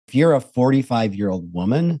if you're a 45-year-old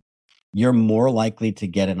woman, you're more likely to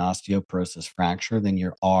get an osteoporosis fracture than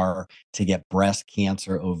you are to get breast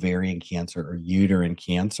cancer, ovarian cancer, or uterine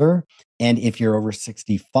cancer. And if you're over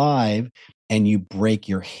 65 and you break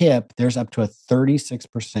your hip, there's up to a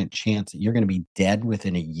 36% chance that you're going to be dead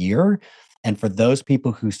within a year. And for those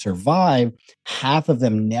people who survive, half of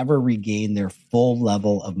them never regain their full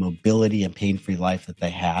level of mobility and pain-free life that they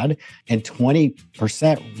had. And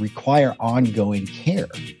 20% require ongoing care.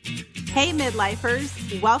 Hey,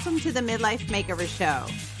 midlifers. Welcome to the Midlife Makeover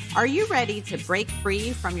Show. Are you ready to break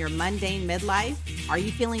free from your mundane midlife? Are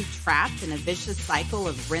you feeling trapped in a vicious cycle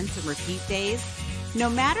of rinse and repeat days? No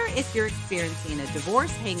matter if you're experiencing a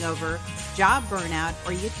divorce hangover, job burnout,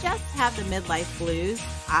 or you just have the midlife blues,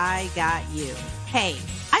 I got you. Hey,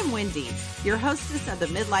 I'm Wendy, your hostess of the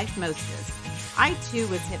Midlife Mostess. I too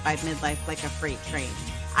was hit by midlife like a freight train.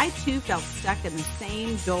 I too felt stuck in the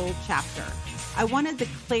same dull chapter. I wanted the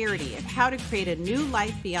clarity of how to create a new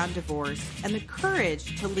life beyond divorce and the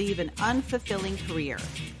courage to leave an unfulfilling career.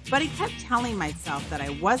 But I kept telling myself that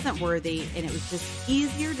I wasn't worthy and it was just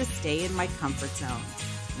easier to stay in my comfort zone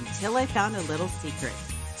until I found a little secret,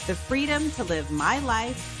 the freedom to live my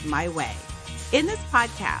life my way. In this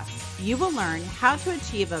podcast, you will learn how to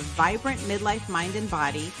achieve a vibrant midlife mind and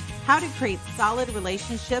body, how to create solid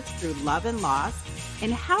relationships through love and loss,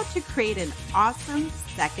 and how to create an awesome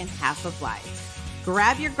second half of life.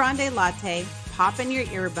 Grab your grande latte, pop in your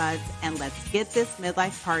earbuds, and let's get this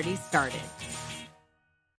midlife party started.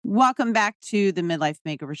 Welcome back to the Midlife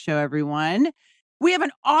Makeover Show, everyone. We have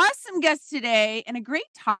an awesome guest today and a great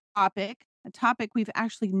topic, a topic we've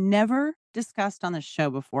actually never discussed on the show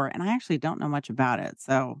before, and I actually don't know much about it.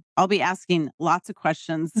 So I'll be asking lots of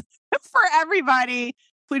questions for everybody,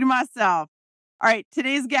 including myself. All right,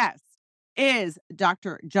 today's guest is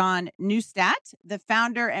Dr. John Neustadt, the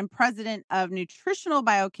founder and president of Nutritional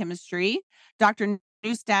Biochemistry. Dr.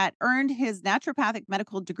 Neustadt earned his naturopathic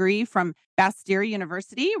medical degree from Bastyr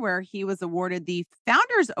University, where he was awarded the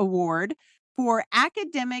Founders Award for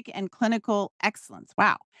academic and clinical excellence.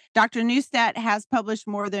 Wow. Dr. Neustadt has published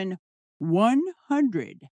more than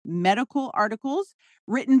 100 medical articles,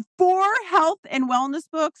 written 4 health and wellness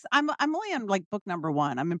books. I'm only on like book number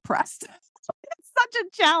 1. I'm impressed. It's such a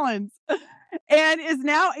challenge. And is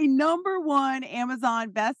now a #1 Amazon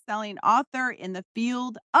best-selling author in the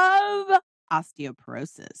field of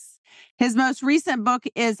osteoporosis. His most recent book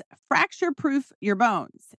is Fracture Proof Your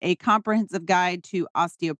Bones, a comprehensive guide to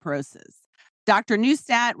osteoporosis. Dr.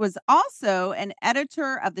 Neustadt was also an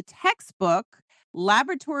editor of the textbook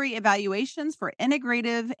Laboratory Evaluations for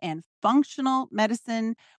Integrative and Functional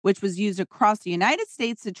Medicine, which was used across the United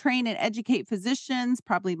States to train and educate physicians,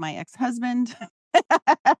 probably my ex-husband,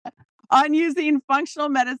 on using functional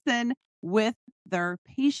medicine with their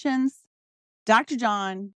patients. Dr.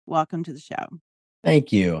 John, welcome to the show.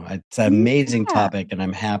 Thank you. It's an amazing topic, and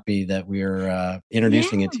I'm happy that we're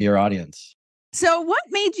introducing it to your audience. So what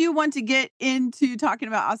made you want to get into talking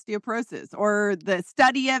about osteoporosis or the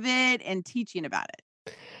study of it and teaching about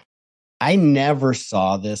it? I never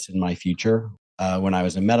saw this in my future when I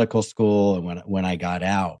was in medical school and when I got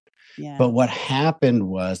out. Yeah. But what happened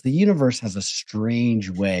was the universe has a strange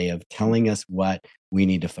way of telling us what we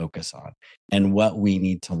need to focus on and what we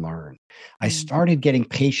need to learn. I started getting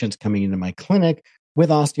patients coming into my clinic with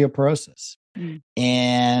osteoporosis.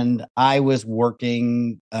 And I was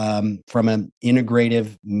working from an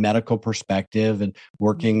integrative medical perspective and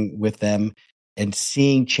working with them and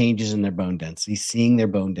seeing changes in their bone density, seeing their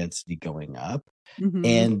bone density going up.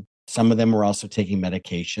 And some of them were also taking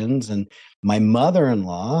medications. And my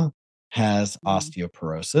mother-in-law has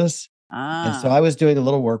osteoporosis. And so I was doing a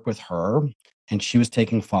little work with her, and she was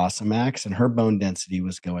taking Fosamax, and her bone density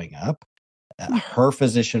was going up. Her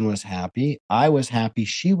physician was happy. I was happy.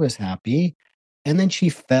 She was happy. And then she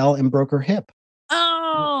fell and broke her hip.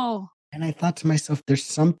 Oh. And I thought to myself, there's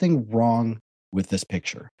something wrong with this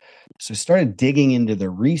picture. So I started digging into the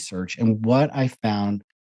research, and what I found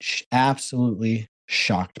absolutely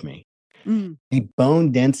shocked me. A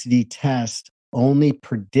bone density test only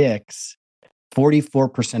predicts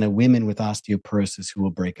 44% of women with osteoporosis who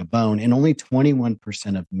will break a bone and only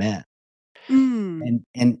 21% of men.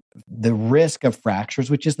 And the risk of fractures,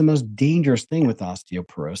 which is the most dangerous thing with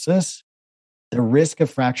osteoporosis, the risk of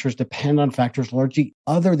fractures depend on factors largely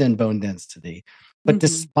other than bone density. But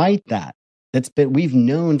despite that, we've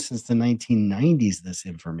known since the 1990s this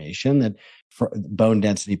information that bone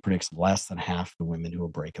density predicts less than half the women who will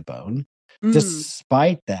break a bone.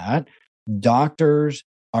 Despite that, doctors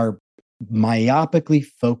are myopically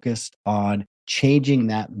focused on changing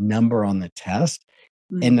that number on the test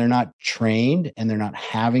and they're not trained and they're not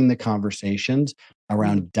having the conversations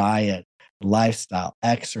around diet, lifestyle,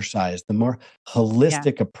 exercise, the more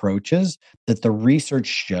holistic approaches that the research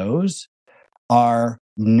shows are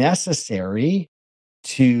necessary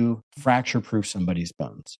to fracture-proof somebody's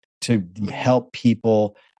bones, to help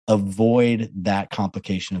people avoid that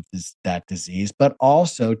complication of that disease, but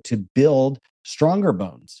also to build stronger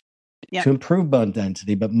bones, to improve bone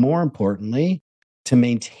density, but more importantly, to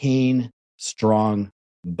maintain strong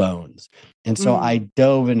bones. And so I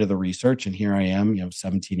dove into the research, and here I am,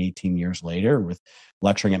 17, 18 years later, with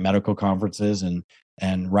lecturing at medical conferences and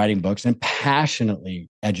writing books and passionately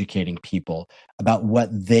educating people about what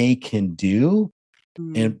they can do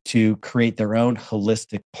and to create their own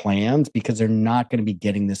holistic plans, because they're not going to be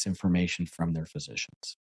getting this information from their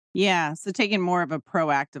physicians. Yeah. So taking more of a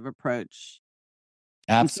proactive approach.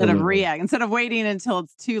 Absolutely. Instead of waiting until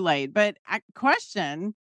it's too late. But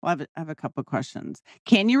question, well, I have a couple of questions.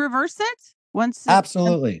 Can you reverse it once?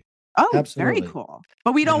 Absolutely. Oh, Absolutely. very cool.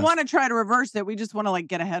 But we don't want to try to reverse it. We just want to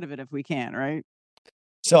get ahead of it if we can, right?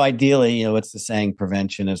 So ideally, what's the saying?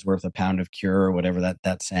 Prevention is worth a pound of cure, or whatever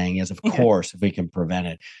that saying is. Of course, if we can prevent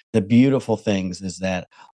it. The beautiful things is that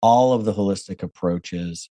all of the holistic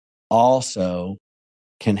approaches also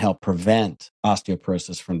can help prevent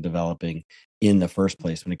osteoporosis from developing in the first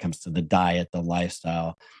place when it comes to the diet, the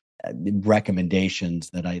lifestyle,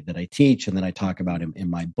 recommendations that I teach and that I talk about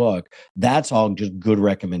in my book. That's all just good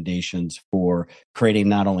recommendations for creating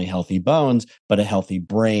not only healthy bones, but a healthy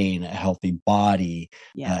brain, a healthy body,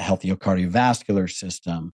 a healthy cardiovascular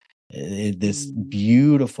system. This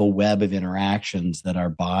beautiful web of interactions that our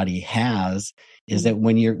body has is that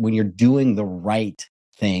when you're doing the right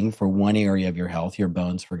thing for one area of your health, your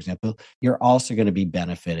bones, for example, you're also going to be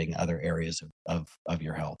benefiting other areas of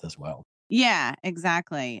your health as well. Yeah,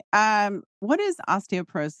 exactly. What is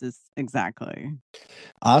osteoporosis exactly?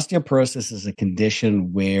 Osteoporosis is a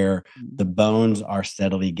condition where the bones are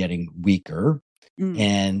steadily getting weaker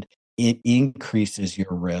and it increases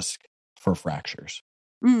your risk for fractures.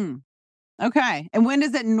 Okay. And when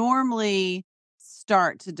does it normally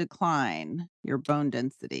start to decline, your bone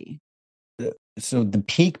density? So the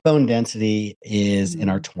peak bone density is in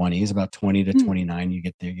our 20s, about 20 to 29. You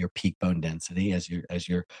get your peak bone density as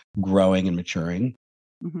you're growing and maturing.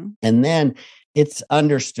 And then it's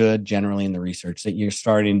understood generally in the research that you're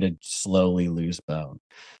starting to slowly lose bone.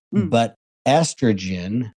 But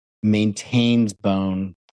estrogen maintains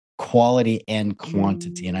bone quality and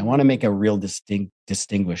quantity. And I want to make a real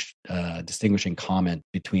distinguishing comment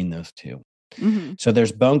between those two. So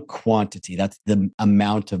there's bone quantity. That's the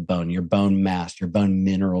amount of bone, your bone mass, your bone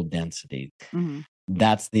mineral density.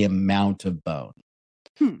 That's the amount of bone.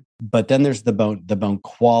 But then there's the bone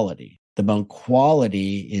quality. The bone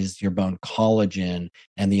quality is your bone collagen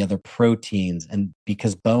and the other proteins. And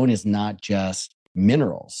because bone is not just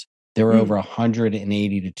minerals, there are over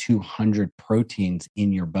 180 to 200 proteins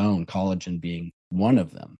in your bone, collagen being one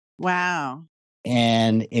of them. Wow.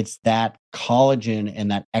 And it's that collagen and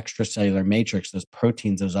that extracellular matrix, those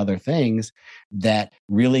proteins, those other things that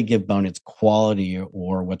really give bone its quality,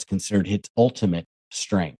 or what's considered its ultimate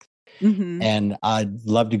strength. And I'd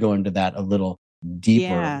love to go into that a little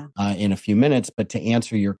deeper in a few minutes. But to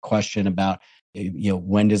answer your question about,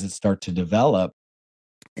 when does it start to develop?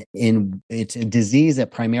 It's a disease that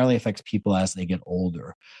primarily affects people as they get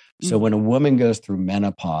older. So when a woman goes through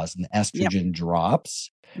menopause and the estrogen drops,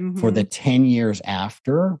 for the 10 years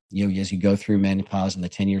after, as you go through menopause and the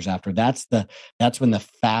 10 years after, that's when the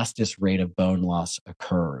fastest rate of bone loss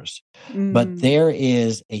occurs. But there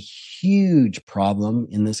is a huge problem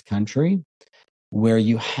in this country where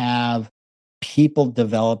you have people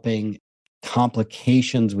developing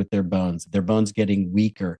complications with their bones getting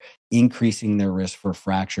weaker, increasing their risk for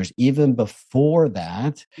fractures even before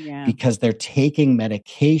that, because they're taking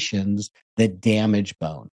medications that damage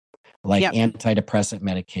bone, like antidepressant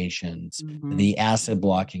medications, the acid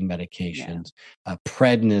blocking medications,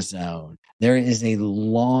 prednisone. There is a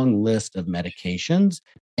long list of medications,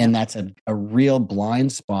 and that's a real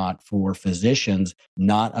blind spot for physicians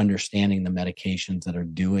not understanding the medications that are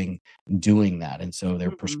doing that. And so they're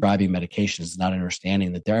prescribing medications, not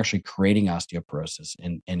understanding that they're actually creating osteoporosis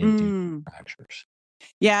and inducing fractures.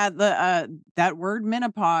 Yeah, that word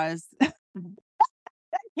menopause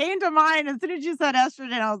came to mind as soon as you said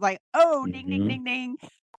estrogen. I was like, oh, ding, ding, ding, ding.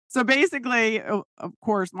 So basically, of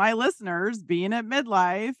course, my listeners being at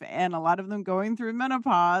midlife and a lot of them going through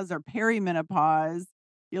menopause or perimenopause,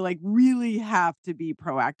 you really have to be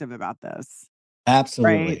proactive about this.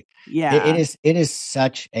 Absolutely. Right? Yeah. It is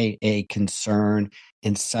such a concern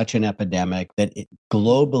and such an epidemic that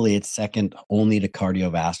globally it's second only to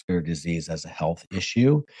cardiovascular disease as a health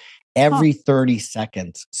issue. Huh. Every 30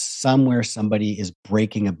 seconds, somewhere somebody is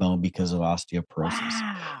breaking a bone because of osteoporosis.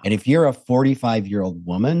 Wow. And if you're a 45-year-old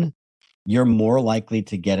woman, you're more likely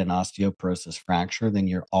to get an osteoporosis fracture than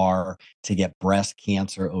you are to get breast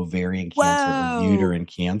cancer, ovarian cancer, or Whoa. uterine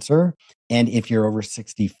cancer. And if you're over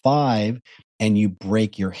 65 and you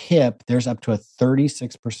break your hip, there's up to a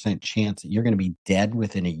 36% chance that you're going to be dead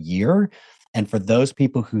within a year. And for those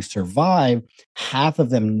people who survive, half of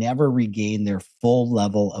them never regain their full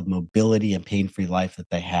level of mobility and pain-free life that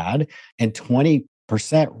they had. And 20%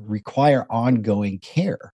 require ongoing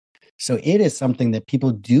care. So it is something that people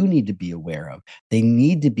do need to be aware of. They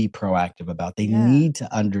need to be proactive about. They need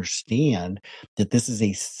to understand that this is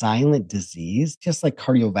a silent disease, just like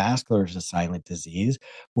cardiovascular is a silent disease,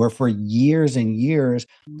 where for years and years,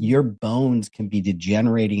 your bones can be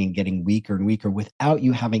degenerating and getting weaker and weaker without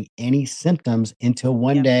you having any symptoms until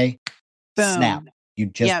one day, snap, Boom. you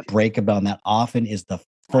just break a bone. That often is the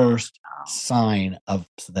first sign of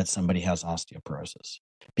that somebody has osteoporosis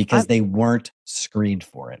because they weren't screened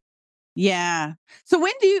for it. Yeah. So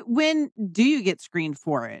when do you get screened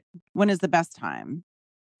for it? When is the best time?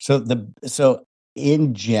 So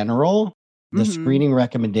in general, the screening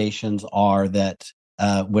recommendations are that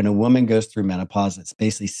when a woman goes through menopause, it's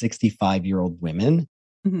basically 65-year-old women,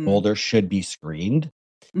 older, should be screened,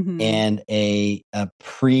 and a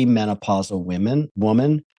premenopausal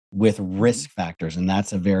woman with risk factors, and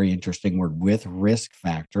that's a very interesting word, with risk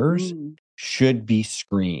factors, should be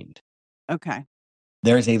screened. Okay.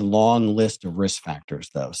 There's a long list of risk factors,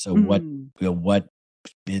 though. So what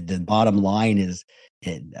the bottom line is,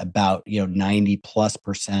 about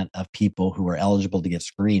 90+% of people who are eligible to get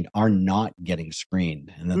screened are not getting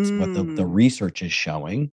screened, and that's what the research is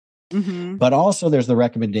showing. But also, there's the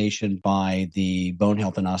recommendation by the Bone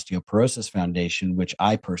Health and Osteoporosis Foundation, which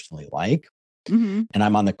I personally like, and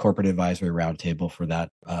I'm on the corporate advisory roundtable for that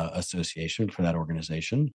association, for that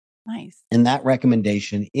organization. Nice. And that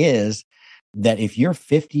recommendation is that if you're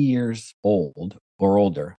 50 years old or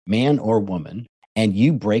older, man or woman, and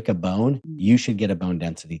you break a bone, you should get a bone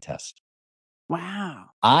density test. Wow.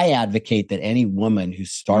 I advocate that any woman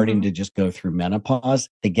who's starting to just go through menopause,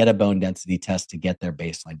 they get a bone density test to get their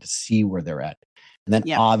baseline, to see where they're at. And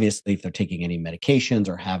then obviously, if they're taking any medications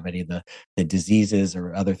or have any of the diseases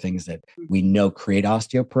or other things that we know create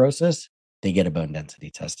osteoporosis, they get a bone density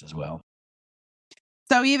test as well.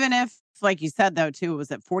 So even if, like you said, though, too,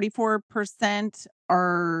 was it 44%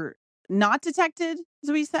 are not detected,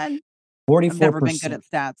 as we said? 44%. I've never been good at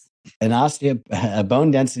stats. A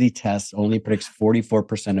bone density test only predicts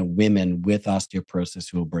 44% of women with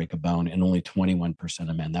osteoporosis who will break a bone, and only 21%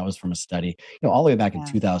 of men. That was from a study, all the way back in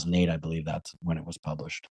 2008, I believe that's when it was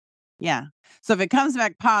published. Yeah. So if it comes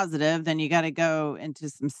back positive, then you got to go into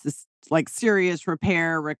some serious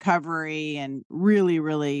repair, recovery, and really,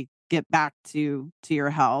 really get back to your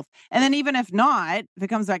health. And then even if not, if it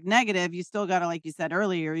comes back negative, you still got to, like you said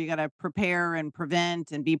earlier, you got to prepare and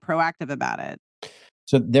prevent and be proactive about it.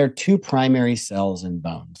 So there are two primary cells in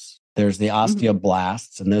bones. There's the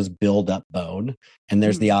osteoblasts, and those build up bone. And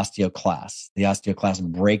there's the osteoclasts. The osteoclasts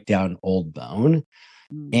break down old bone.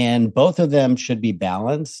 And both of them should be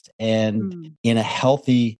balanced. And in a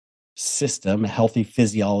healthy system, a healthy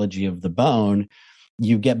physiology of the bone,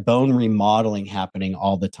 you get bone remodeling happening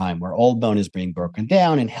all the time, where old bone is being broken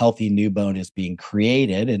down and healthy new bone is being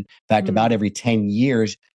created. In fact, about every 10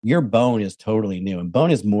 years, your bone is totally new. And bone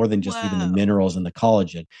is more than just even the minerals and the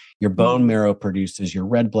collagen. Your bone marrow produces your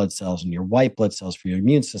red blood cells and your white blood cells for your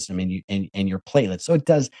immune system, and your platelets. So it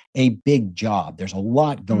does a big job. There's a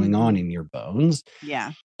lot going on in your bones.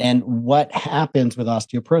 Yeah. And what happens with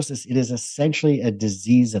osteoporosis, it is essentially a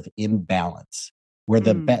disease of imbalance, where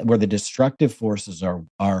the destructive forces are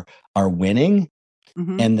winning,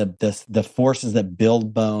 and the forces that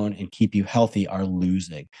build bone and keep you healthy are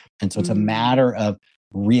losing. And so it's a matter of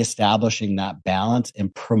reestablishing that balance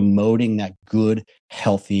and promoting that good,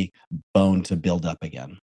 healthy bone to build up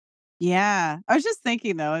again. Yeah. I was just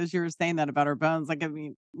thinking, though, as you were saying that about our bones, like, I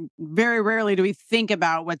mean, very rarely do we think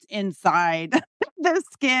about what's inside the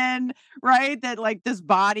skin, right? That, like, this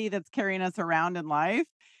body that's carrying us around in life.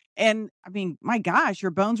 And I mean, my gosh,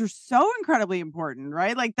 your bones are so incredibly important,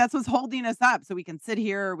 right? Like, that's what's holding us up. So we can sit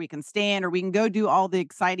here, or we can stand, or we can go do all the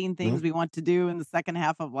exciting things we want to do in the second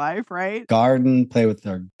half of life, right? Garden, play with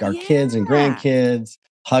our kids and grandkids,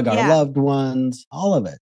 hug our loved ones, all of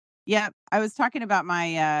it. Yep. I was talking about my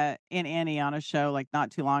Aunt Annie on a show like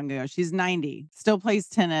not too long ago. She's 90, still plays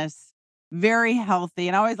tennis, very healthy.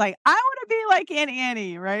 And I was like, I want to be like Aunt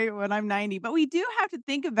Annie, right? When I'm 90. But we do have to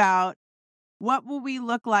think about what will we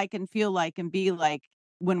look like and feel like and be like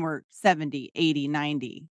when we're 70, 80,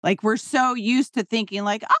 90. Like we're so used to thinking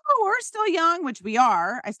like, oh, we're still young, which we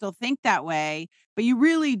are. I still think that way. But you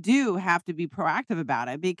really do have to be proactive about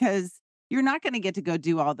it because you're not going to get to go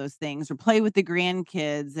do all those things or play with the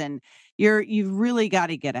grandkids. And you've really got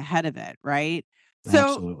to get ahead of it, right? So,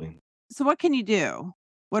 Absolutely. so what can you do?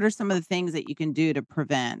 What are some of the things that you can do to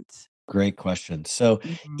prevent? Great question. So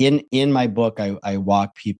Mhm. in my book, I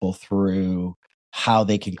walk people through how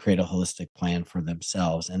they can create a holistic plan for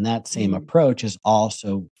themselves. And that same Mm, approach is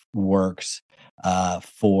also works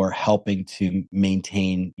for helping to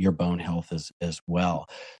maintain your bone health as well.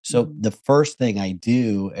 So mhm, the first thing I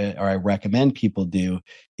do, or I recommend people do,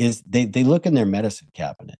 is they look in their medicine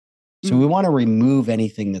cabinet. So we mm, want to remove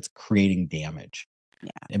anything that's creating damage.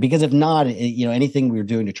 yeah, Because if not, anything we're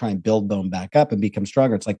doing to try and build bone back up and become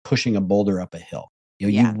stronger, it's like pushing a boulder up a hill. You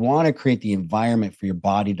yeah. want to create the environment for your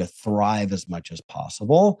body to thrive as much as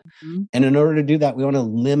possible. Mhm, And in order to do that, we want to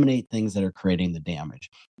eliminate things that are creating the damage.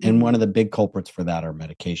 And one mhm. of the big culprits for that are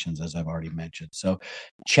medications, as I've already mentioned. So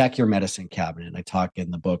check your medicine cabinet. And I talk in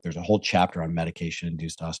the book, there's a whole chapter on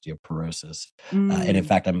medication-induced osteoporosis. And in Mm,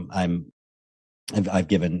 fact, I've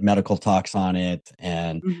given medical talks on it,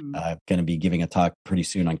 and mhm. going to be giving a talk pretty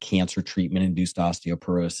soon on cancer treatment induced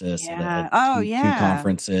osteoporosis at Yeah. Oh, two yeah.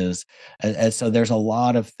 conferences. And so there's a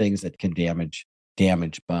lot of things that can damage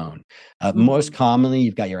bone. Most Mhm. commonly,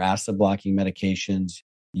 you've got your acid blocking medications,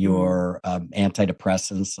 Mm, your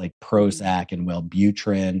antidepressants like mhm. Prozac and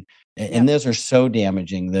Wellbutrin. And Yep. those are so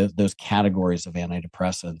damaging, those categories of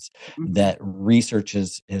antidepressants, Mhm. that research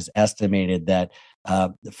has estimated that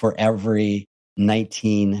for every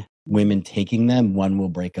 19 Mhm. women taking them, one will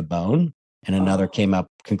break a bone. And another Oh,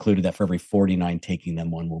 concluded that for every 49 taking them,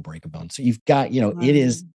 one will break a bone. So you've got, it wow.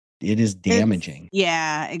 is It's damaging.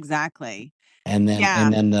 yeah, exactly. And then Yeah.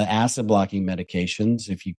 the acid blocking medications,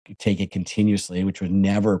 if you take it continuously, which was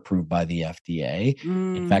never approved by the FDA.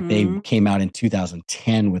 In fact, they Mhm. came out in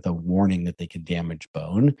 2010 with a warning that they could damage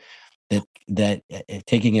bone.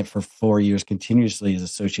 Taking it for 4 years continuously is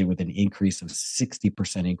associated with an increase of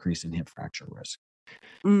 60% increase in hip fracture risk.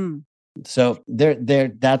 Mm. So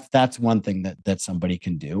that's one thing that somebody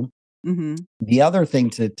can do. Mhm. The other thing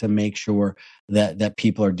to make sure that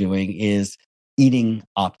people are doing is eating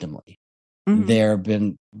optimally. Mhm. There have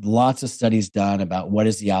been lots of studies done about what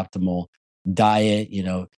is the optimal diet,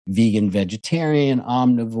 vegan, vegetarian,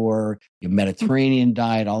 omnivore, Mediterranean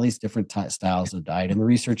diet, all these different styles of diet. And the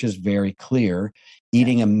research is very clear. Yes.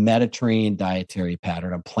 Eating a Mediterranean dietary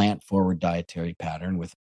pattern, a plant forward dietary pattern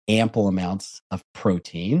with ample amounts of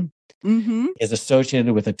protein, Mhm. is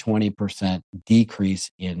associated with a 20% decrease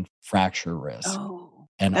in fracture risk Oh,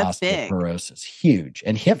 and that's big. osteoporosis. Huge.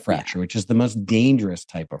 And hip Yeah. fracture, which is the most dangerous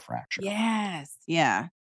type of fracture. Yes. Yeah.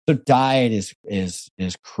 So diet is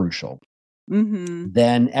crucial. Mhm.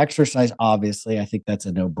 Then exercise, obviously, I think that's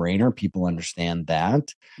a no-brainer. People understand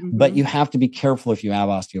that. But Mhm. you have to be careful if you have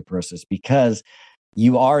osteoporosis, because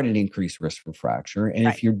you are at an increased risk for fracture. And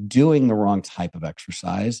Right. if you're doing the wrong type of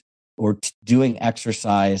exercise, or doing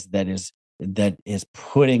exercise that is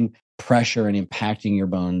putting pressure and impacting your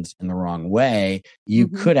bones in the wrong way,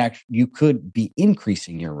 Mhm. you could be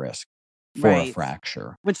increasing your risk for a Right.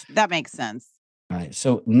 fracture. Which that makes sense. Right.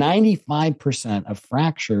 So 95% of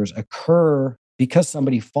fractures occur because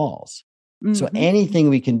somebody falls. So Mhm. anything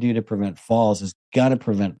we can do to prevent falls is going to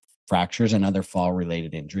prevent fractures and other fall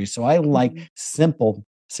related injuries. So I like Mhm. simple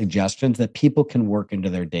suggestions that people can work into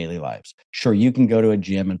their daily lives. Sure, you can go to a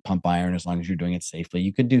gym and pump iron as long as you're doing it safely.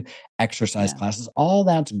 You could do exercise Yeah. classes. All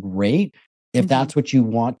that's great if Mhm. that's what you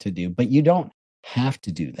want to do, but you don't have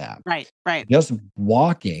to do that. Right. Right. Just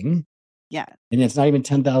walking, Yeah. and it's not even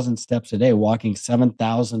 10,000 steps a day. Walking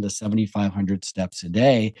 7,000 to 7,500 steps a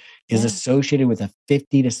day is Yeah. associated with a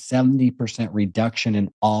 50 to 70% reduction in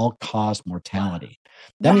all cause mortality.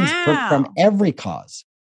 That means from Wow. every cause.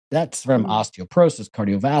 That's from Mhm. osteoporosis,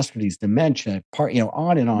 cardiovascular disease, dementia,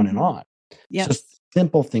 on and on and Mhm. on. So Yes.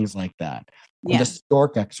 simple things like that. The Yeah.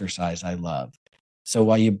 stork exercise I love. So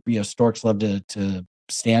while storks love to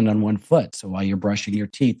stand on one foot. So while you're brushing your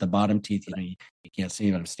teeth, the bottom teeth, you can't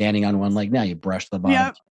see, but I'm standing on one leg now. You brush the bottom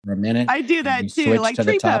Yep. teeth for a minute, I do and you that too, switch like to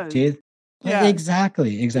the tree top pose. teeth. Yeah.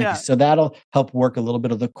 Exactly. Yeah. So that'll help work a little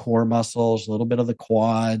bit of the core muscles, a little bit of the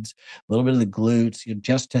quads, a little bit of the glutes,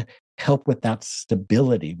 just to help with that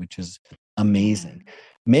stability, which is Yeah. amazing.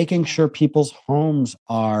 Making Yeah. sure people's homes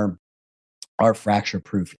are fracture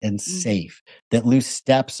proof and Mhm. safe, that loose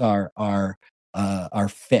steps are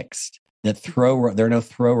fixed, that Mhm. there are no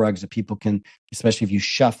throw rugs that people can, especially if you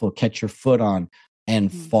shuffle, catch your foot on.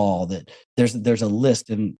 and fall. That there's a list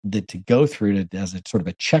and that to go through as a sort of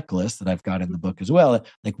a checklist that I've got in the book as well,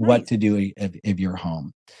 like what to do if you're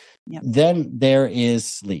home. Yep. Then there is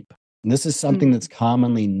sleep. And this is something that's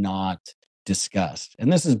commonly not discussed.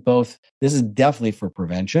 And this is definitely for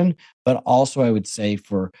prevention, but also I would say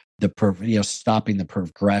for the stopping the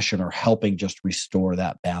progression or helping just restore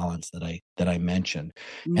that balance that I mentioned.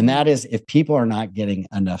 And that is, if people are not getting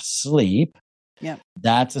enough sleep,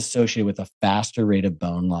 that's associated with a faster rate of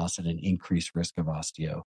bone loss and an increased risk of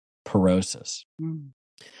osteoporosis.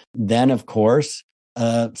 Then, of course,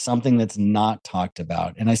 something that's not talked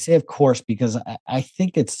about. And I say, of course, because I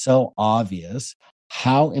think it's so obvious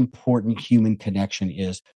how important human connection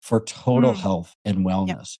is for total health and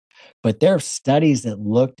wellness. But there are studies that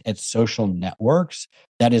looked at social networks.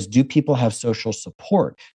 That is, do people have social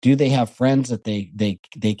support? Do they have friends that they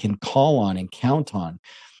can call on and count on?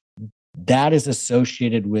 That is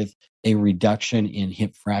associated with a reduction in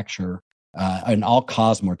hip fracture and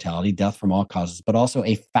all-cause mortality, death from all causes, but also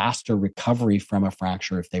a faster recovery from a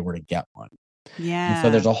fracture if they were to get one. Yeah. And so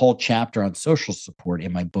there's a whole chapter on social support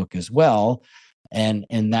in my book as well. And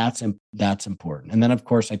that's important. And then, of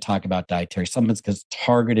course, I talk about dietary supplements because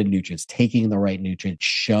targeted nutrients, taking the right nutrients,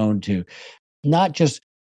 shown to not just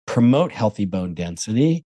promote healthy bone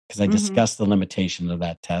density, because I discussed the limitations of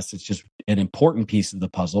that test. It's just an important piece of the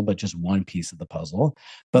puzzle, but just one piece of the puzzle.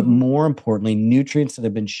 But more importantly, nutrients that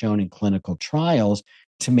have been shown in clinical trials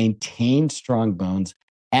to maintain strong bones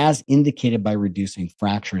as indicated by reducing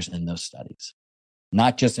fractures in those studies,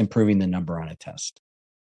 not just improving the number on a test.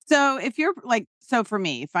 So if you're so for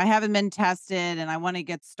me, if I haven't been tested and I want to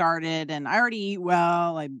get started and I already eat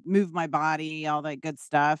well, I move my body, all that good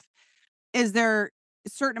stuff, is there a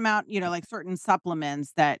certain amount, like certain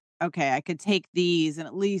supplements that, okay, I could take these and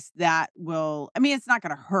at least that will, it's not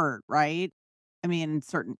going to hurt, right? I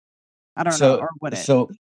don't know, or would it? So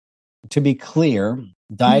to be clear,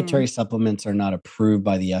 dietary supplements are not approved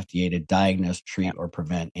by the FDA to diagnose, treat, or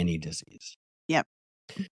prevent any disease. Yep.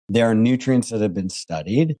 There are nutrients that have been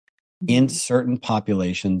studied in certain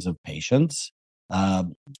populations of patients,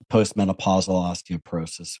 postmenopausal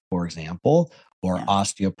osteoporosis, for example, or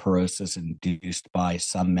osteoporosis induced by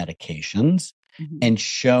some medications, and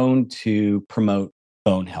shown to promote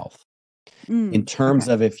bone health. In terms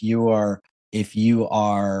of if you do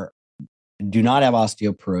not have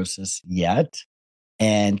osteoporosis yet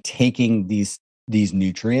and taking these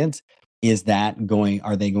nutrients,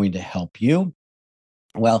 are they going to help you?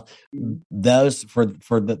 Well, those for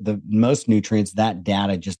the most nutrients, that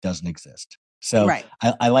data just doesn't exist. So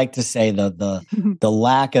I like to say the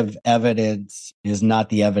lack of evidence is not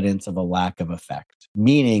the evidence of a lack of effect,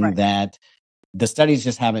 meaning that the studies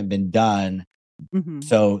just haven't been done.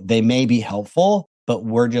 So they may be helpful, but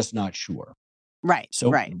we're just not sure. Right.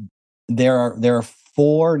 So there are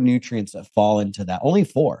 4 nutrients that fall into that. Only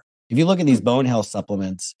 4. If you look at these bone health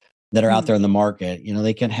supplements that are out there in the market,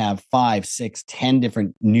 they can have 5, 6, 10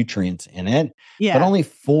 different nutrients in it, but only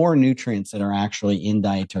 4 nutrients that are actually in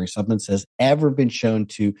dietary supplements has ever been shown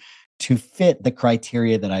to fit the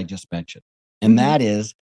criteria that I just mentioned. And that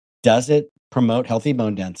is, does it promote healthy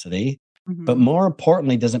bone density? But more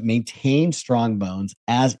importantly, does it maintain strong bones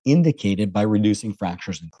as indicated by reducing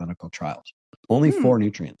fractures in clinical trials? Only 4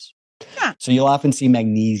 nutrients. So you'll often see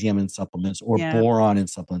magnesium in supplements or boron in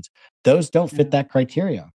supplements. Those don't fit that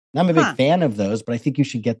criteria. I'm a big fan of those, but I think you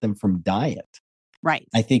should get them from diet. Right.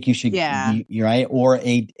 I think you should, you're right, or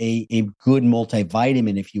a good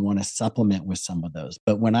multivitamin if you want to supplement with some of those.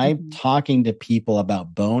 But when I'm talking to people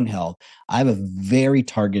about bone health, I have a very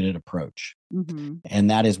targeted approach. And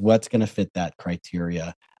that is what's going to fit that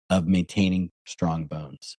criteria of maintaining strong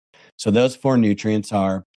bones. So those 4 nutrients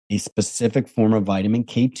are a specific form of vitamin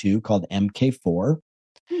K2 called MK4,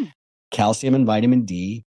 calcium and vitamin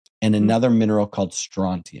D, and another mineral called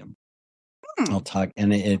strontium. I'll talk,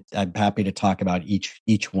 and I'm happy to talk about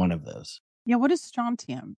each one of those. Yeah, what is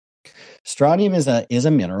strontium? Strontium is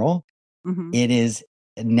a mineral. It is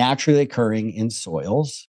naturally occurring in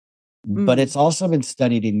soils, but it's also been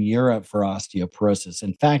studied in Europe for osteoporosis.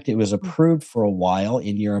 In fact, it was approved for a while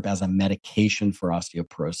in Europe as a medication for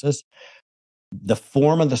osteoporosis. The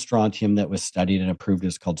form of the strontium that was studied and approved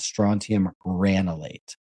is called strontium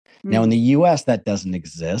ranelate. Now, in the US, that doesn't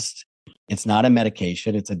exist. It's not a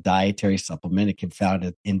medication. It's a dietary supplement. It can be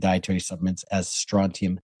found in dietary supplements as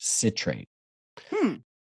strontium citrate.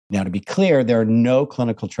 Now, to be clear, there are no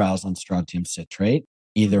clinical trials on strontium citrate,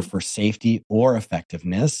 either for safety or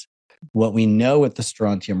effectiveness. What we know with the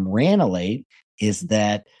strontium ranelate is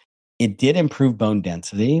that it did improve bone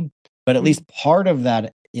density, but at least part of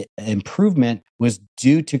that improvement was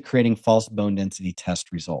due to creating false bone density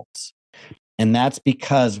test results. And that's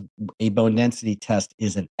because a bone density test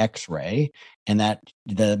is an X-ray, and that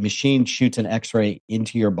the machine shoots an X-ray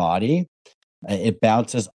into your body. It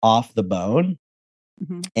bounces off the bone,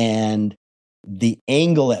 and the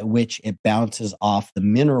angle at which it bounces off the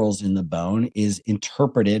minerals in the bone is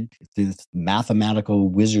interpreted through the mathematical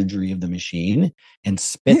wizardry of the machine and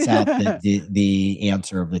spits out the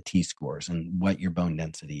answer of the T-scores and what your bone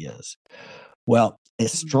density is. Well,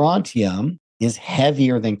 strontium is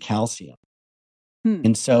heavier than calcium.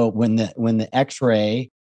 And so when the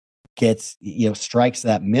X-ray gets, strikes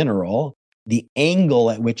that mineral, the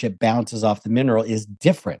angle at which it bounces off the mineral is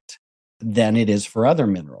different than it is for other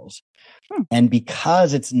minerals. And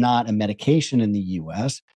because it's not a medication in the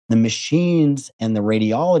US, the machines and the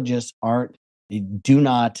radiologists do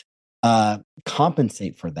not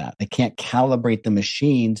compensate for that. They can't calibrate the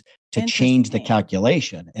machines to change the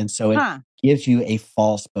calculation. And so it gives you a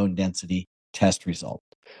false bone density test result.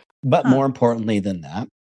 But more importantly than that,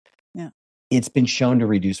 it's been shown to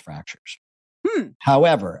reduce fractures.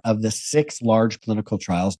 However, of the 6 large clinical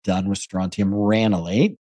trials done with strontium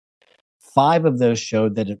ranelate, 5 of those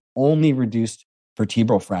showed that it only reduced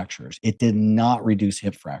vertebral fractures. It did not reduce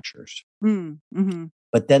hip fractures.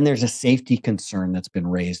 But then there's a safety concern that's been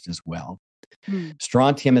raised as well.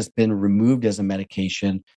 Strontium has been removed as a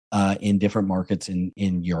medication in different markets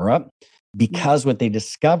in Europe because what they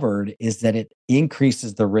discovered is that it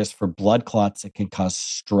increases the risk for blood clots that can cause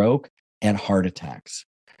stroke and heart attacks.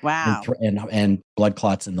 Wow. And blood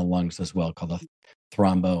clots in the lungs as well, called a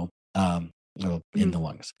thrombo in the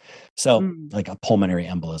lungs. So like a pulmonary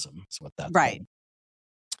embolism is what that's called.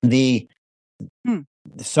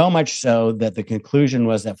 So much so that the conclusion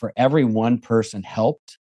was that for every one person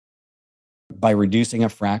helped by reducing a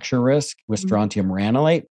fracture risk with strontium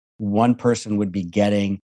ranelate, one person would be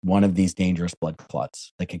getting one of these dangerous blood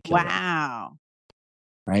clots that could kill them. Wow.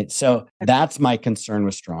 Right. So that's my concern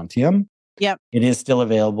with strontium. Yep. It is still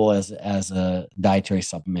available as a dietary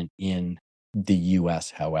supplement in the US,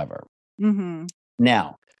 however.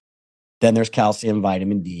 Now, then there's calcium,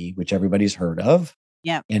 vitamin D, which everybody's heard of.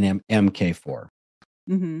 Yep. And MK4.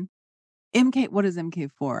 What is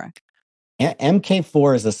MK4?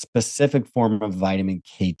 MK4 is a specific form of vitamin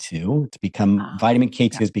K2. It's become vitamin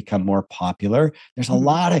K2 has become more popular. There's a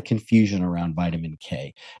lot of confusion around vitamin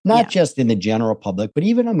K, not just in the general public, but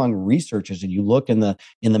even among researchers. And you look in the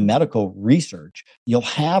medical research, you'll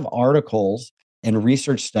have articles and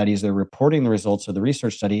research studies that are reporting the results of the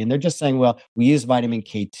research study, and they're just saying, well, we use vitamin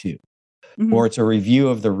K2, or it's a review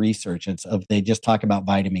of the research. They just talk about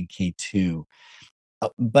vitamin K2.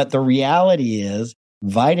 But the reality is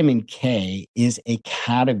vitamin K is a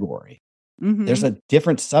category. There's a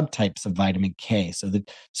different subtypes of vitamin K.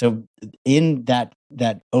 So in that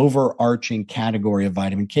overarching category of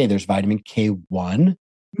vitamin K, there's vitamin K1,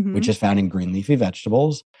 which is found in green leafy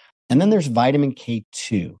vegetables. And then there's vitamin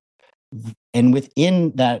K2. And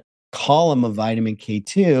within that column of vitamin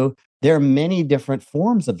K2, there are many different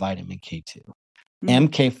forms of vitamin K2.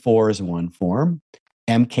 MK4 is one form.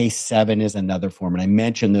 MK7 is another form. And I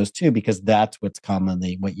mention those two because that's what's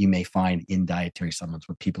commonly what you may find in dietary supplements,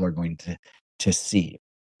 what people are going to see.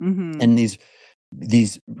 And these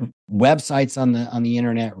websites on the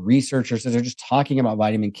internet, researchers that are just talking about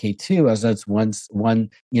vitamin K2 as that's one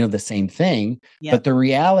the same thing. But the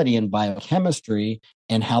reality in biochemistry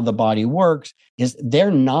and how the body works is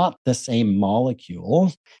they're not the same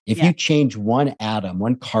molecules. If you change one atom,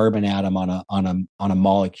 one carbon atom on a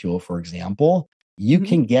molecule, for example, you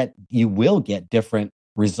will get different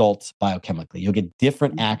results biochemically. You'll get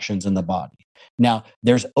different actions in the body. Now,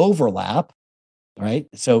 there's overlap, right?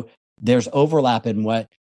 So there's overlap in what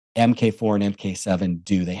MK4 and MK7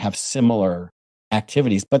 do. They have similar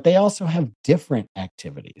activities, but they also have different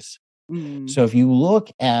activities. So if you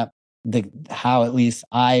look at how at least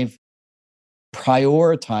I've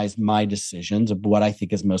prioritized my decisions of what I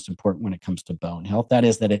think is most important when it comes to bone health, that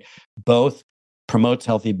is that it both promotes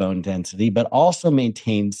healthy bone density, but also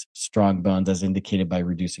maintains strong bones as indicated by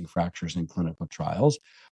reducing fractures in clinical trials.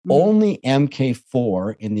 Only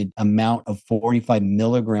MK4 in the amount of 45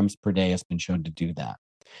 milligrams per day has been shown to do that.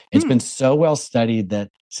 It's been so well studied that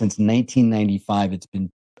since 1995, it's been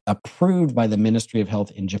approved by the Ministry of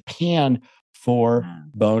Health in Japan for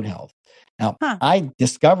bone health. Now, I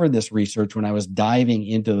discovered this research when I was diving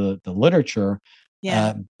into the literature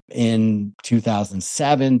in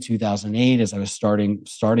 2007, 2008, as I was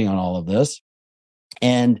starting on all of this.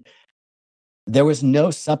 And there was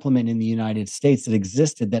no supplement in the United States that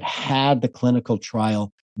existed that had the clinical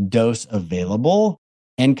trial dose available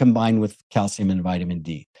and combined with calcium and vitamin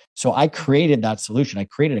D. So I created that solution. I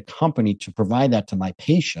created a company to provide that to my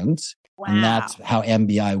patients And Wow. that's how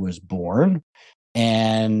MBI was born.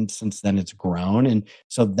 And since then it's grown. And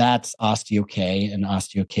so that's OsteoK and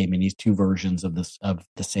OsteoK Minis, two versions of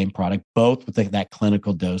the same product, both with that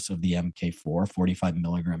clinical dose of the MK4, 45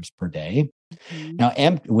 milligrams per day. Mm-hmm.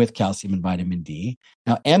 Now, with calcium and vitamin D.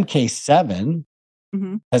 Now, MK7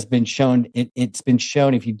 Mm-hmm. has been shown, it's been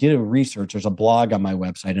shown, if you did a research, there's a blog on my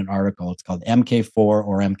website, an article, it's called MK4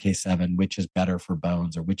 or MK7, which is better for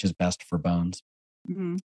bones or which is best for bones.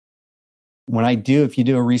 Mm-hmm. If you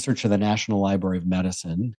do a research of the National Library of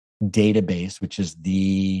Medicine database, which is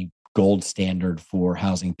the gold standard for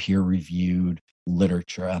housing peer-reviewed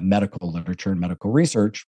literature, medical literature and medical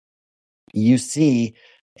research, you see,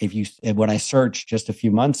 when I searched just a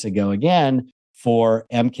few months ago again for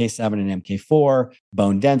MK7 and MK4,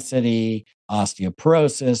 bone density,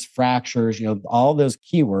 osteoporosis, fractures, all those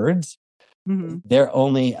keywords, Mm-hmm. there are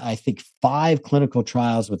only, I think, 5 clinical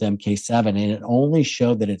trials with MK7, and it only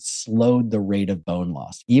showed that it slowed the rate of bone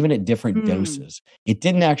loss, even at different doses. It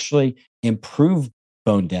didn't actually improve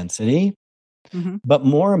bone density, but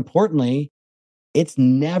more importantly, it's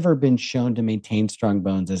never been shown to maintain strong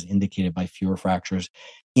bones as indicated by fewer fractures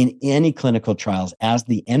in any clinical trials as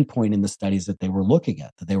the endpoint in the studies that they were looking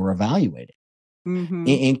at, that they were evaluating. Mm-hmm.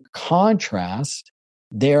 In contrast,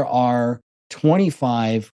 there are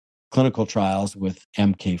 25 clinical trials with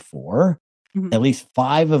MK4. Mm-hmm. At least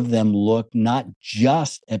 5 of them look not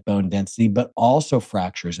just at bone density, but also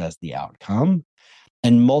fractures as the outcome.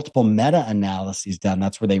 And multiple meta-analyses done.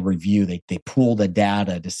 That's where they review, they pool the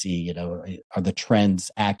data to see, are the trends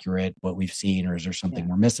accurate, what we've seen, or is there something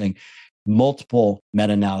we're missing? Multiple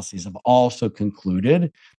meta-analyses have also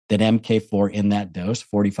concluded that MK4 in that dose,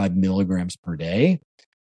 45 milligrams per day,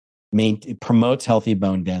 promotes healthy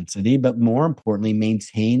bone density, but more importantly,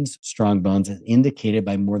 maintains strong bones as indicated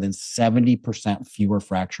by more than 70% fewer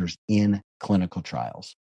fractures in clinical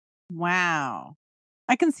trials. Wow.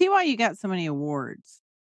 I can see why you got so many awards.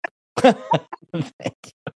 Thank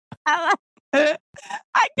you. I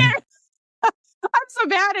can't. I'm so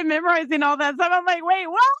bad at memorizing all that stuff. I'm like, wait,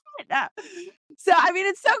 what? So, I mean,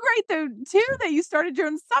 it's so great, though, too, that you started your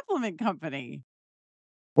own supplement company.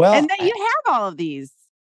 Well, and that you have all of these.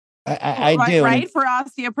 I do. Right? For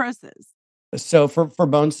osteoporosis. So for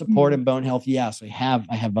bone support and bone health, yes, I have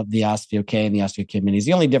the OsteoK and the OsteoK Minis.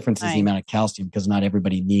 The only difference is the amount of calcium, because not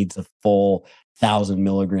everybody needs a full 1,000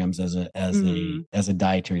 milligrams as a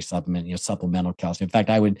dietary supplement, supplemental calcium. In fact,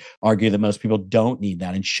 I would argue that most people don't need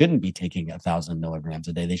that and shouldn't be taking 1,000 milligrams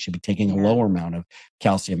a day. They should be taking a lower amount of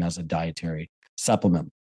calcium as a dietary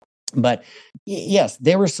supplement. But yes,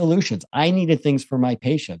 there were solutions. I needed things for my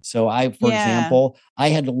patients. So for example, I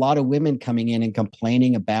had a lot of women coming in and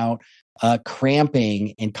complaining about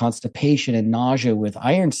cramping and constipation and nausea with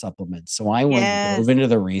iron supplements. So I dove into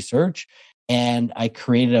the research, and I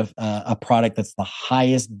created a product that's the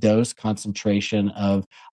highest dose concentration of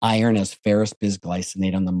iron as ferrous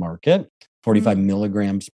bisglycinate on the market, 45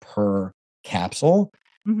 milligrams per capsule.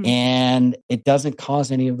 And it doesn't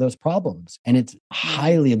cause any of those problems. And it's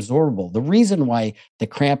highly absorbable. The reason why the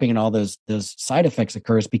cramping and all those side effects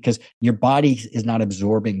occur is because your body is not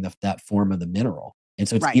absorbing that form of the mineral. And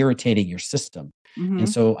so it's irritating your system. And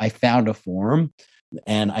so I found a form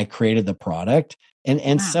and I created the product.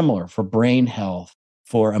 And similar for brain health,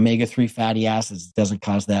 for omega-3 fatty acids, it doesn't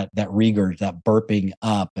cause that rigor, that burping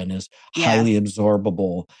up, and is highly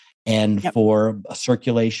absorbable. And for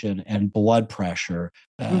circulation and blood pressure,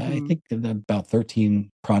 I think about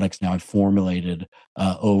 13 products now I've formulated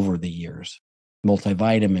over the years.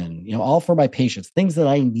 Multivitamin, all for my patients, things that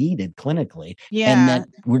I needed clinically and that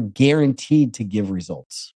were guaranteed to give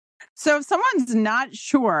results. So if someone's not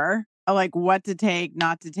sure, like what to take,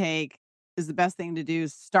 not to take, is the best thing to do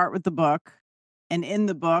is start with the book. And in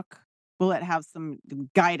the book, will it have some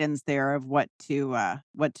guidance there of what to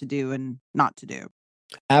do and not to do?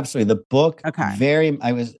 Absolutely. The book,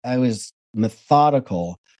 I was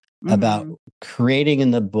methodical about creating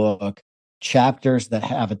in the book chapters that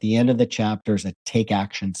have at the end of the chapters a take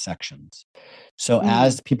action sections. So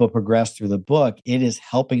as people progress through the book, it is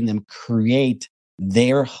helping them create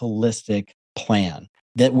their holistic plan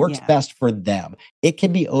that works best for them. It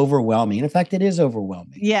can be overwhelming. And in fact, it is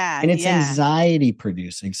overwhelming. And it's anxiety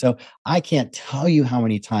producing. So I can't tell you how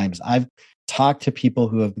many times I've talked to people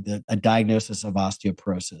who have a diagnosis of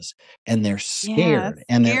osteoporosis, and they're scared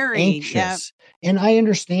and they're anxious. And I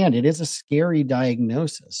understand it is a scary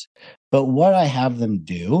diagnosis. But what I have them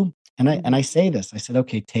do, and I say this, I said,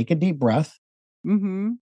 okay, take a deep breath.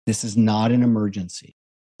 This is not an emergency.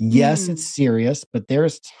 Yes, it's serious, but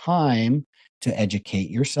there's time to educate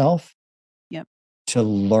yourself, to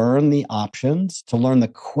learn the options, to learn the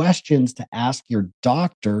questions to ask your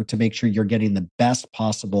doctor to make sure you're getting the best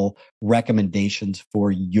possible recommendations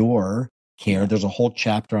for your care. There's a whole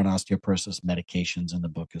chapter on osteoporosis medications in the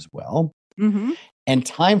book as well. Mm-hmm. And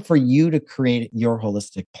time for you to create your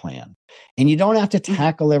holistic plan. And you don't have to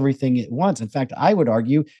tackle everything at once. In fact, I would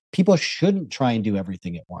argue people shouldn't try and do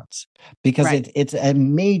everything at once because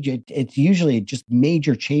it's usually just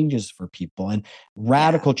major changes for people, and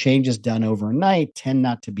radical changes done overnight tend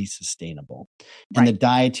not to be sustainable. And the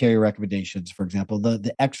dietary recommendations, for example,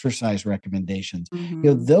 the exercise recommendations,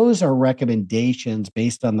 those are recommendations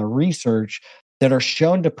based on the research that are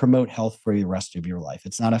shown to promote health for the rest of your life.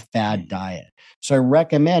 It's not a fad diet. So I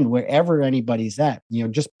recommend wherever anybody's at,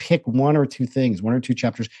 just pick one or two things, one or two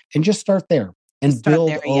chapters, and just start there and build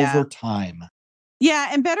over time. Yeah.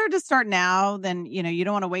 And better to start now than, you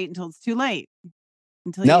don't want to wait until it's too late,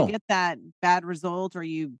 until you get that bad result or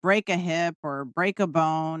you break a hip or break a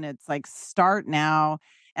bone. It's like, start now.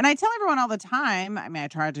 And I tell everyone all the time, I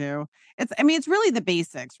try to, it's really the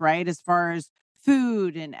basics, right? As far as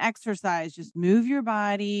food and exercise, just move your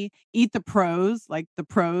body, eat the pros, like the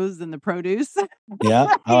pros and the produce.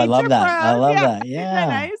 Yeah. Oh, I love that. I love that. Yeah. Isn't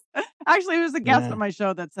that nice? Actually, it was a guest on my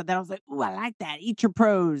show that said that. I was like, oh, I like that. Eat your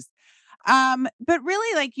pros. But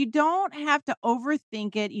really, like, you don't have to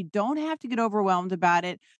overthink it. You don't have to get overwhelmed about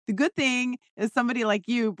it. The good thing is somebody like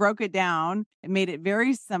you broke it down and made it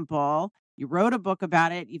very simple. You wrote a book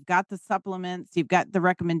about it. You've got the supplements. You've got the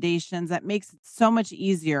recommendations. That makes it so much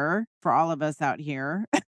easier for all of us out here,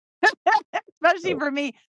 especially for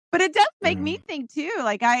me. But it does make me think too.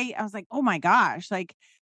 Like I was like, oh my gosh, like,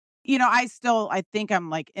 I think I'm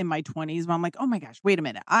like in my 20s, but I'm like, oh my gosh, wait a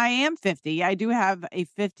minute. I am 50. I do have a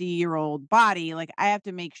 50-year-old body. Like, I have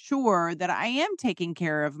to make sure that I am taking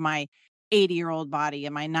care of my 80-year-old body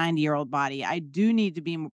and my 90-year-old body. I do need to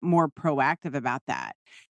be more proactive about that.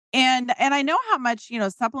 And I know how much,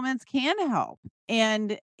 supplements can help.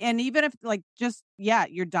 And even if like just,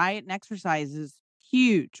 your diet and exercise is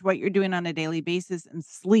huge, what you're doing on a daily basis, and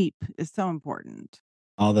sleep is so important.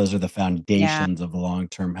 All those are the foundations of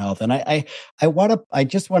long-term health. And I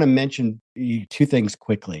just want to mention two things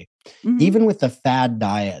quickly. Even with the fad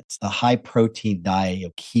diets, the high protein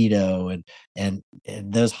diet, keto and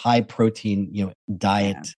those high protein,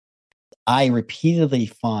 diet, I repeatedly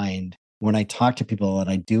find when I talk to people and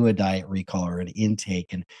I do a diet recall or an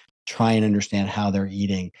intake and try and understand how they're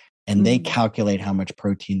eating, and they calculate how much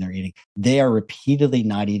protein they're eating, they are repeatedly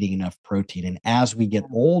not eating enough protein. And as we get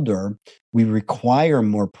older, we require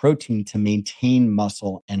more protein to maintain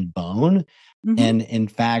muscle and bone. And in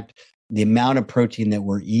fact, the amount of protein that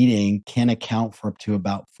we're eating can account for up to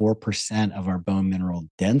about 4% of our bone mineral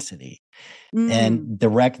density. And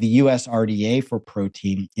the US RDA for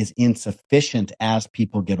protein is insufficient as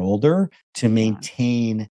people get older to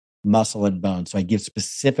maintain muscle and bone. So I give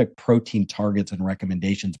specific protein targets and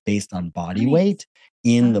recommendations based on body weight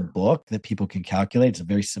in the book that people can calculate. It's a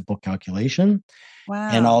very simple calculation. Wow.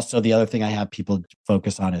 And also the other thing I have people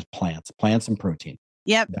focus on is plants and protein.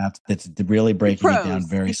 Yep. That's really breaking it down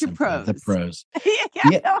very simply. The pros.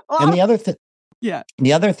 And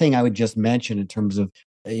the other thing I would just mention in terms of,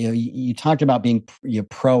 you talked about being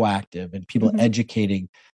proactive and people educating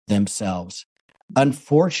themselves.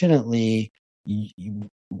 Unfortunately,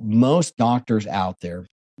 most doctors out there,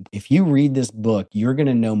 if you read this book, you're going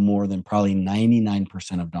to know more than probably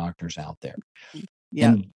 99% of doctors out there. Yeah.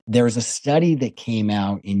 And there's a study that came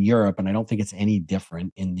out in Europe, and I don't think it's any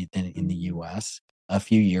different in the US a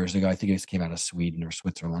few years ago. I think it came out of Sweden or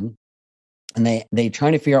Switzerland. And they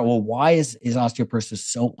trying to figure out, well, why is osteoporosis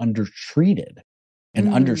so undertreated and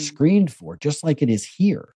underscreened for, just like it is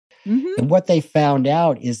here? And what they found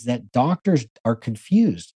out is that doctors are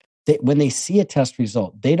confused. When they see a test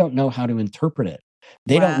result, they don't know how to interpret it.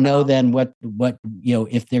 They don't know then what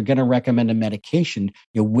if they're going to recommend a medication,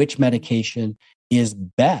 which medication is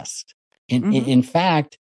best. In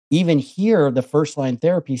fact, even here, the first line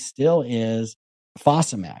therapy still is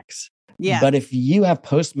Fosamax. Yeah. But if you have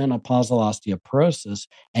postmenopausal osteoporosis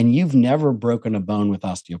and you've never broken a bone with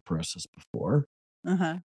osteoporosis before,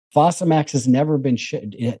 Fosamax has never been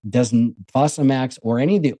Fosamax or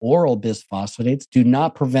any of the oral bisphosphonates do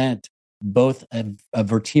not prevent both a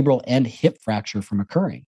vertebral and hip fracture from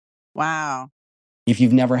occurring. Wow. If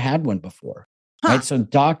you've never had one before. Right. So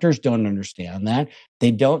doctors don't understand that.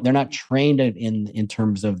 They're not trained in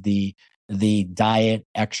terms of the diet,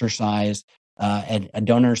 exercise, and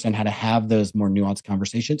don't understand how to have those more nuanced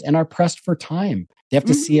conversations and are pressed for time. They have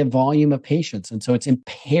to see a volume of patients. And so it's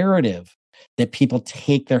imperative that people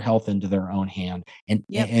take their health into their own hands and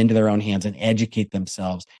educate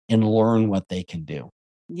themselves and learn what they can do.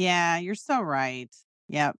 Yeah, you're so right.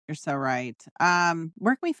 Yep, you're so right.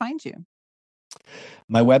 Where can we find you?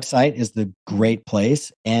 My website is the great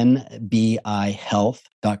place,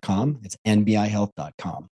 nbihealth.com. It's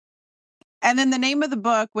nbihealth.com. And then the name of the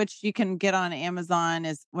book, which you can get on Amazon,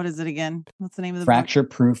 is, what is it again? What's the name of the book? Fracture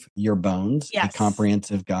Proof Your Bones, Yes. A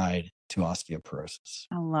Comprehensive Guide to Osteoporosis.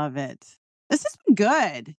 I love it. This has been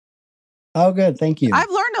good. Oh, good. Thank you. I've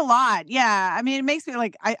learned a lot. Yeah. I mean, it makes me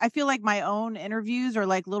like, I feel like my own interviews are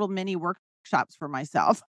like little mini workshops for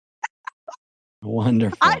myself.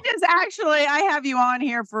 Wonderful. I have you on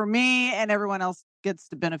here for me, and everyone else gets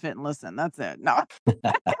to benefit and listen. That's it. No,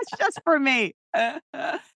 it's just for me.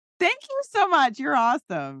 Thank you so much. You're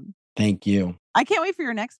awesome. Thank you. I can't wait for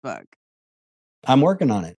your next book. I'm working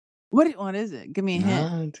on it. What is it? Give me a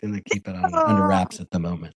hint. I'm going to keep it under wraps at the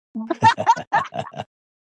moment.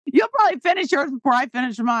 You'll probably finish yours before I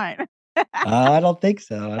finish mine. I don't think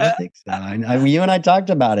so. You and I talked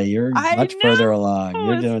about it. You're much further along.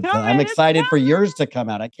 You're doing. I'm excited for yours to come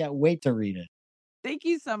out. I can't wait to read it. Thank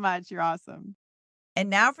you so much. You're awesome. And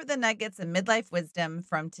now for the nuggets of midlife wisdom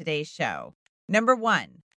from today's show. Number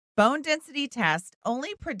 1, bone density test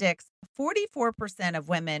only predicts 44% of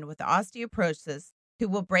women with osteoporosis who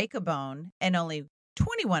will break a bone, and only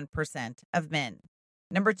 21% of men.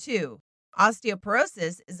 Number 2,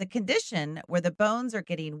 osteoporosis is a condition where the bones are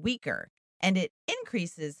getting weaker, and it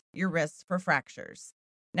increases your risks for fractures.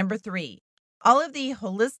 Number 3, all of the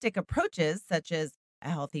holistic approaches, such as a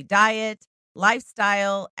healthy diet,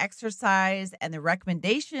 lifestyle, exercise, and the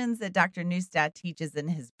recommendations that Dr. Neustadt teaches in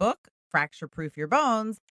his book, Fracture Proof Your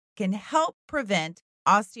Bones, can help prevent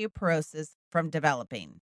osteoporosis from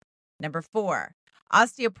developing. Number 4,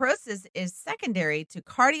 osteoporosis is secondary to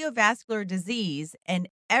cardiovascular disease, and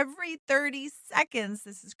every 30 seconds,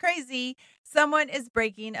 this is crazy, someone is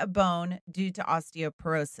breaking a bone due to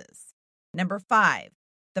osteoporosis. Number 5,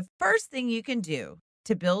 the first thing you can do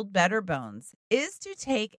to build better bones is to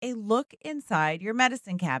take a look inside your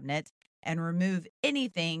medicine cabinet and remove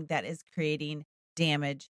anything that is creating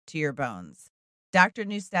damage to your bones. Dr.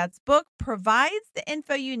 Neustadt's book provides the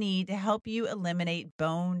info you need to help you eliminate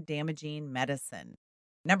bone-damaging medicine.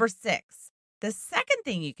 Number 6, the second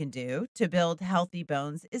thing you can do to build healthy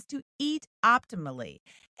bones is to eat optimally.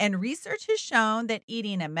 And research has shown that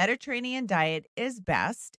eating a Mediterranean diet is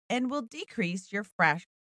best and will decrease your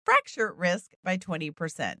fracture risk by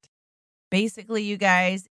 20%. Basically, you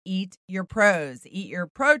guys, eat your pros, eat your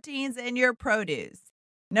proteins and your produce.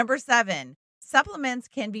 Number 7, supplements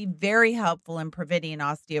can be very helpful in preventing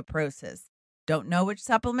osteoporosis. Don't know which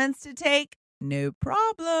supplements to take? No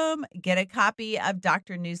problem. Get a copy of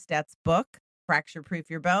Dr. Neustadt's book, Fracture Proof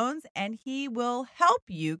Your Bones, and he will help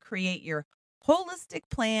you create your holistic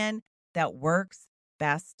plan that works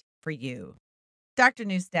best for you. Dr.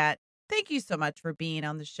 Neustadt, thank you so much for being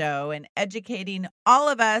on the show and educating all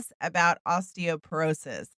of us about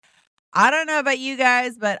osteoporosis. I don't know about you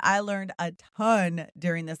guys, but I learned a ton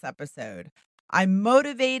during this episode. I'm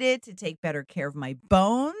motivated to take better care of my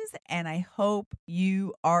bones, and I hope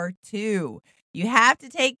you are too. You have to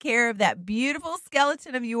take care of that beautiful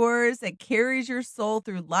skeleton of yours that carries your soul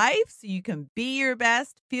through life so you can be your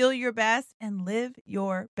best, feel your best, and live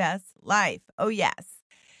your best life. Oh, yes.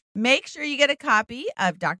 Make sure you get a copy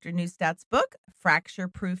of Dr. Neustadt's book, Fracture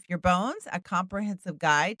Proof Your Bones, a comprehensive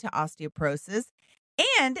guide to osteoporosis,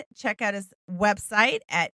 and check out his website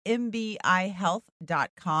at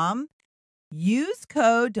mbihealth.com. Use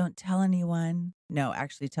code, don't tell anyone. No,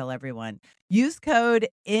 actually tell everyone. Use code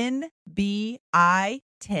NBI10,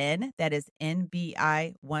 that is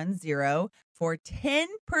NBI10, for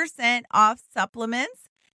 10% off supplements.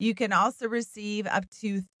 You can also receive up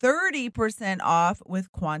to 30% off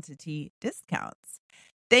with quantity discounts.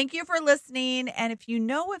 Thank you for listening. And if you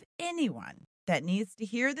know of anyone that needs to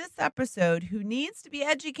hear this episode who needs to be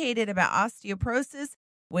educated about osteoporosis,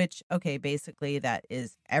 which, okay, basically that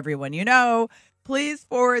is everyone you know, please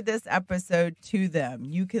forward this episode to them.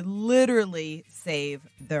 You could literally save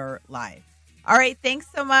their life. All right, thanks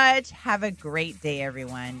so much. Have a great day,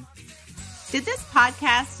 everyone. Did this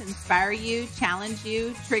podcast inspire you, challenge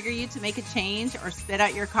you, trigger you to make a change, or spit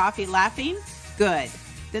out your coffee laughing? Good.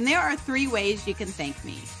 Then there are 3 ways you can thank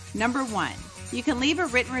me. Number 1, you can leave a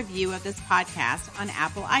written review of this podcast on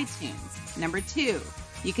Apple iTunes. Number 2,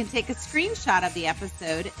 you can take a screenshot of the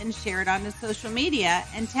episode and share it onto social media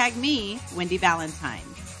and tag me, Wendy Valentine.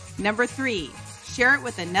 Number 3, share it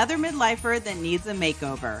with another midlifer that needs a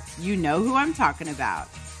makeover. You know who I'm talking about.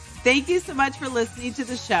 Thank you so much for listening to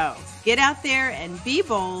the show. Get out there and be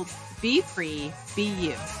bold, be free, be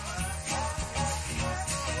you.